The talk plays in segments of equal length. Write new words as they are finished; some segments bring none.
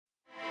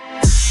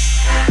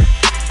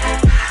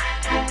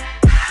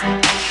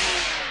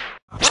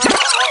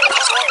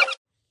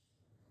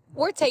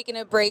we're taking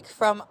a break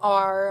from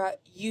our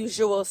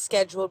usual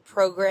scheduled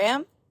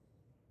program.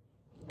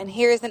 And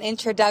here's an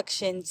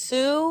introduction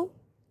to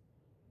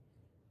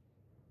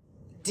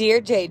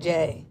Dear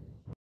JJ.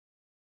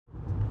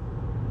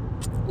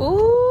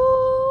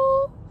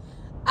 Ooh,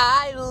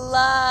 I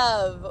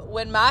love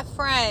when my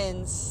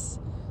friends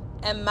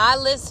and my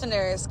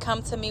listeners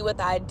come to me with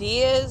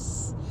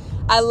ideas.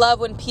 I love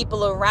when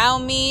people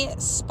around me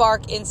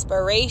spark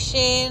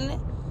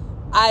inspiration.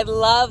 I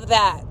love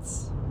that.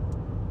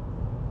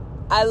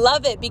 I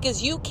love it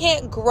because you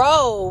can't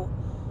grow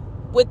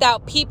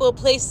without people,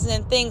 places,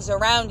 and things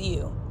around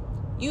you.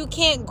 You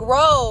can't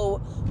grow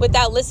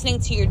without listening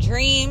to your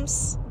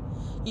dreams.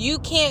 You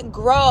can't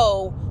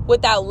grow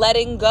without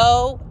letting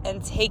go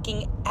and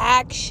taking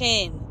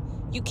action.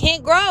 You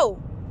can't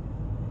grow.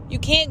 You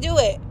can't do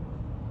it.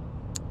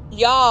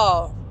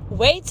 Y'all,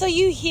 wait till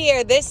you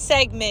hear this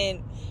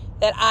segment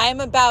that I'm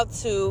about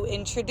to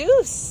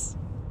introduce.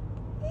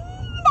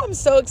 I'm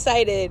so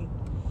excited.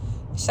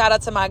 Shout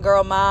out to my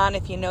girl, Mon.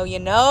 If you know, you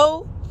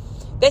know.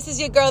 This is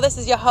your girl. This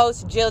is your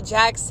host, Jill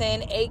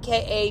Jackson,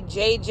 a.k.a.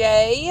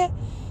 JJ.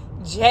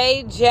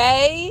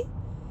 JJ,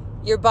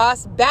 your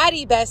boss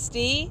baddie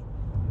bestie.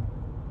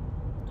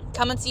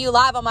 Coming to you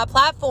live on my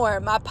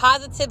platform, my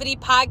positivity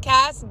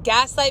podcast,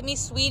 Gaslight Me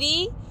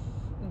Sweetie,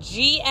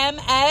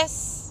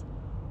 GMS.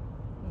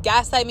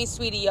 Gaslight Me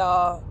Sweetie,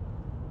 y'all.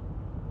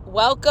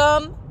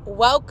 Welcome.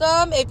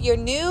 If you're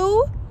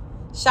new,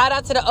 shout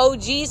out to the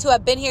OGs who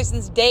have been here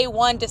since day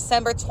one,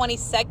 December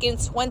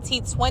 22nd,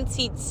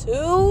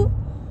 2022.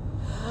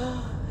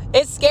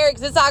 It's scary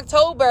because it's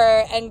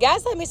October and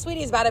Gaslight Me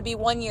Sweetie is about to be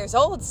 1 year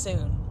old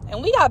soon.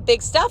 And we got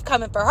big stuff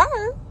coming for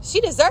her. She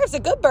deserves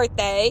a good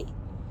birthday.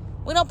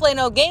 We don't play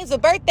no games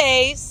with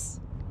birthdays.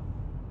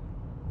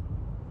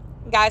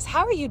 Guys,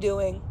 how are you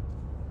doing?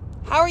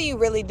 How are you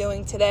really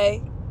doing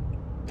today?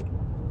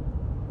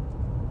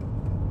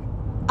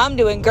 I'm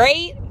doing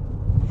great.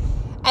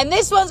 And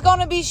this one's going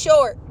to be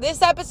short.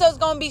 This episode's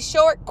going to be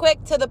short,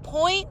 quick, to the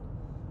point.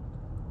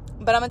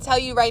 But I'm going to tell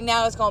you right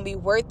now, it's going to be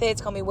worth it.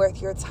 It's going to be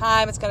worth your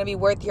time. It's going to be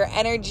worth your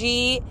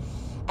energy.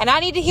 And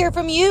I need to hear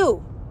from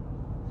you.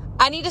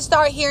 I need to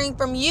start hearing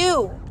from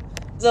you.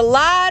 There's a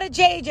lot of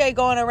JJ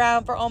going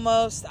around for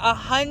almost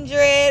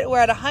 100. We're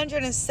at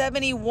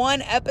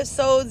 171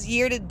 episodes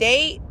year to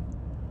date.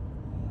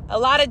 A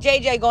lot of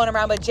JJ going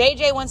around. But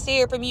JJ wants to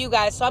hear from you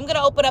guys. So I'm going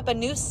to open up a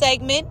new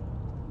segment.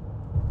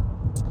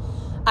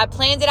 I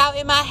planned it out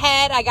in my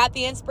head. I got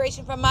the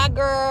inspiration from my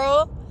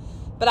girl.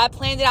 But I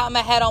planned it out in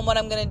my head on what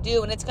I'm going to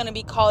do. And it's going to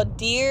be called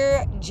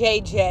Dear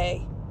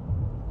JJ.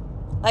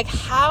 I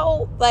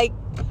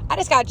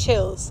just got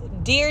chills.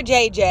 Dear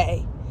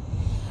JJ.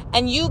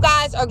 And you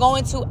guys are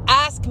going to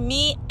ask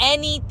me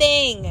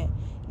anything.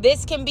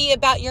 This can be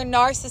about your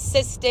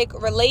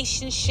narcissistic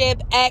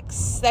relationship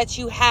ex that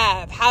you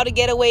have. How to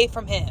get away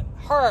from him.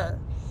 Her.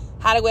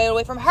 How to get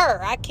away from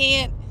her. I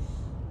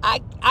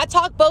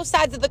talk both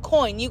sides of the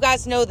coin. You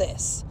guys know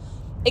this.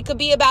 It could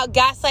be about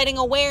gaslighting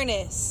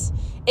awareness.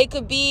 It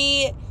could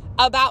be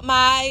about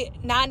my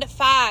 9 to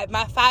 5,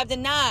 my 5 to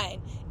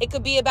 9. It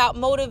could be about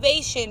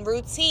motivation,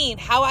 routine,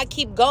 how I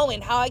keep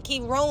going, how I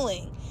keep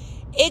rolling.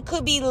 It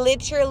could be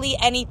literally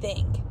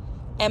anything.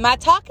 Am I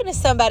talking to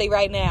somebody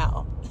right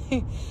now?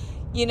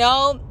 You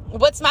know,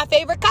 what's my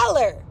favorite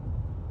color?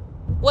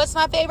 What's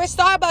my favorite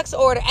Starbucks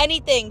order?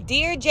 Anything.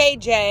 Dear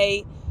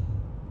JJ,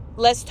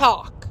 let's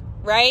talk,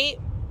 right?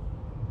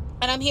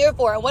 And I'm here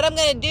for it. And what I'm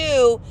going to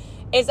do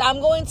is I'm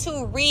going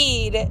to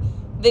read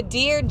the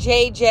Dear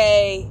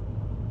JJ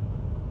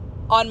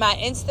on my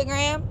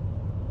Instagram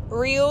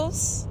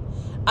Reels.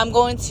 I'm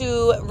going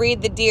to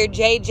read the Dear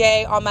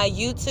JJ on my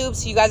YouTube.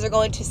 So you guys are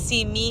going to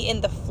see me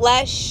in the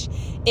flesh,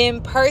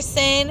 in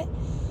person.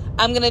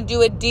 I'm going to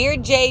do a Dear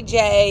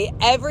JJ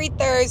every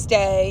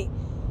Thursday.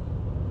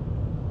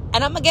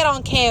 And I'm going to get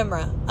on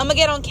camera. I'm going to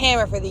get on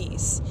camera for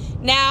these.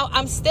 Now,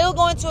 I'm still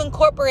going to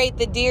incorporate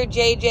the Dear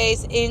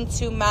JJs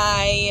into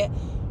my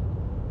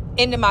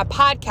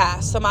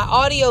podcast. So my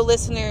audio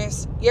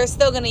listeners, you're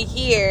still going to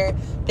hear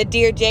the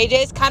Dear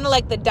JJs, kind of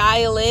like the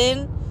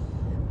dial-in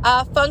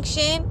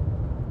function.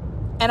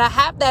 And I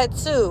have that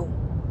too.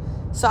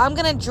 So I'm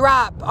going to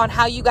drop on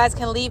how you guys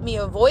can leave me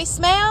a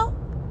voicemail.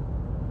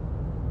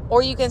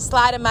 Or you can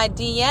slide in my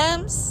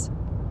DMs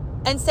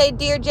and say,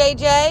 Dear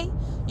JJ.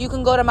 You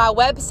can go to my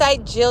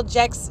website,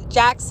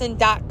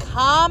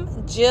 jilljackson.com,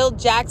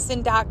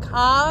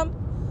 jilljackson.com,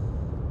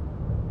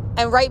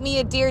 and write me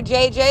a Dear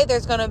JJ.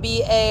 There's going to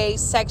be a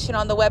section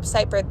on the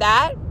website for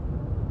that.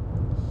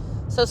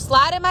 So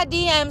slide in my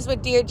DMs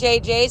with Dear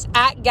JJs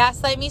at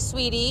Gaslight Me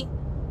Sweetie.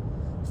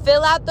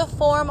 Fill out the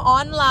form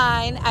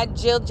online at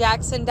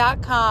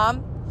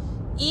jilljackson.com.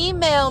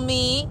 Email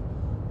me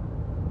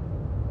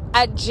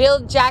at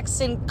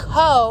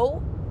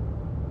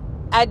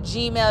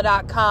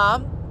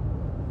jilljacksonco@gmail.com.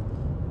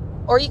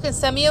 Or you can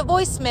send me a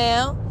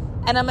voicemail,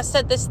 and I'm going to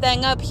set this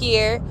thing up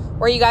here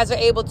where you guys are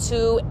able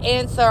to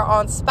answer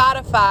on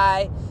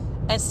Spotify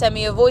and send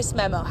me a voice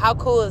memo. How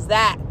cool is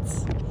that?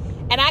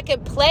 And I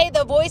can play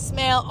the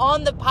voicemail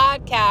on the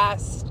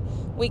podcast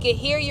We could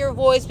hear your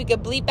voice. We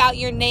could bleep out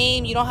your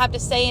name. You don't have to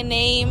say a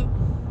name.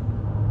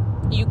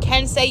 You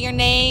can say your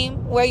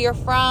name, where you're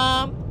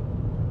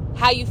from,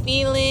 how you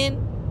feeling,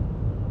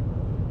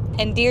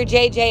 and Dear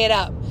JJ it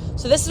up.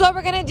 So this is what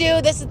we're going to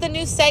do. This is the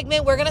new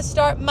segment. We're going to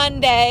start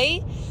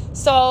Monday.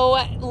 So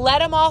let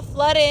them all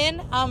flood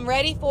in. I'm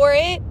ready for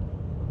it.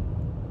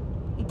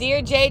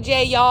 Dear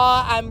JJ,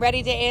 y'all, I'm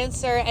ready to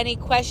answer any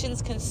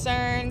questions,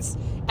 concerns,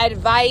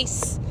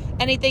 advice,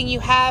 anything you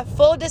have.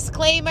 Full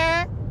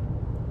disclaimer,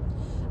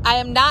 I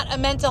am not a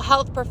mental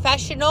health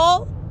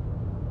professional.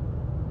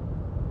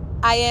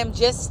 I am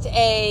just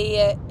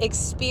a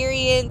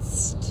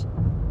experienced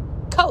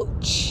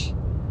coach.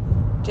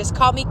 Just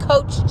call me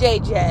Coach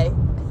JJ.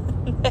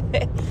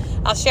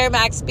 I'll share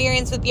my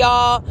experience with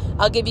y'all.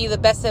 I'll give you the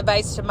best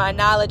advice to my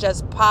knowledge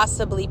as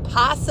possibly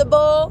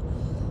possible.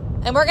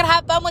 And we're going to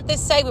have fun with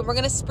this segment. We're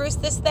going to spruce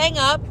this thing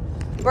up.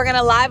 We're going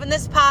to liven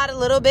this pod a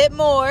little bit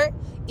more,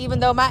 even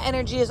though my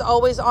energy is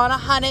always on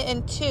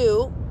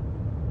 102.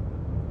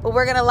 But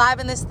we're going to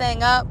liven this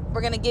thing up. We're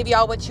going to give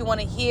y'all what you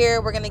want to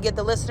hear. We're going to give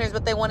the listeners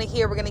what they want to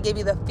hear. We're going to give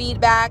you the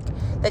feedback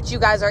that you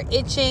guys are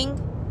itching.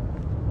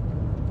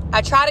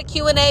 I tried a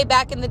Q&A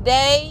back in the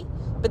day,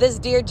 but this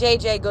Dear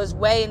JJ goes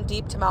way and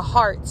deep to my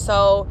heart.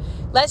 So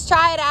let's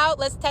try it out.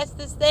 Let's test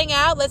this thing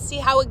out. Let's see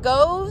how it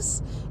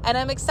goes. And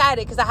I'm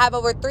excited because I have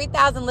over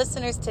 3,000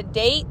 listeners to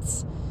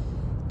date.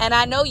 And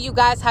I know you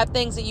guys have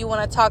things that you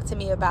want to talk to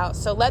me about.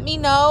 So let me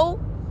know.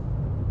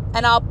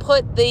 And I'll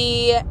put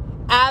the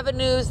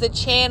avenues, the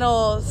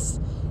channels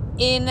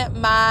in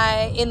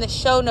the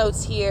show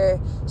notes here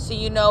so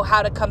you know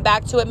how to come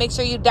back to it. Make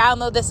sure you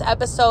download this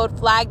episode,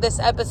 flag this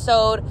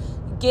episode,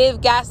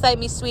 give Gaslight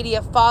Me Sweetie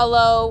a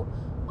follow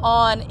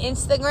on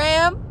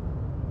Instagram,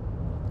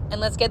 and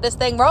let's get this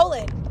thing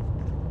rolling.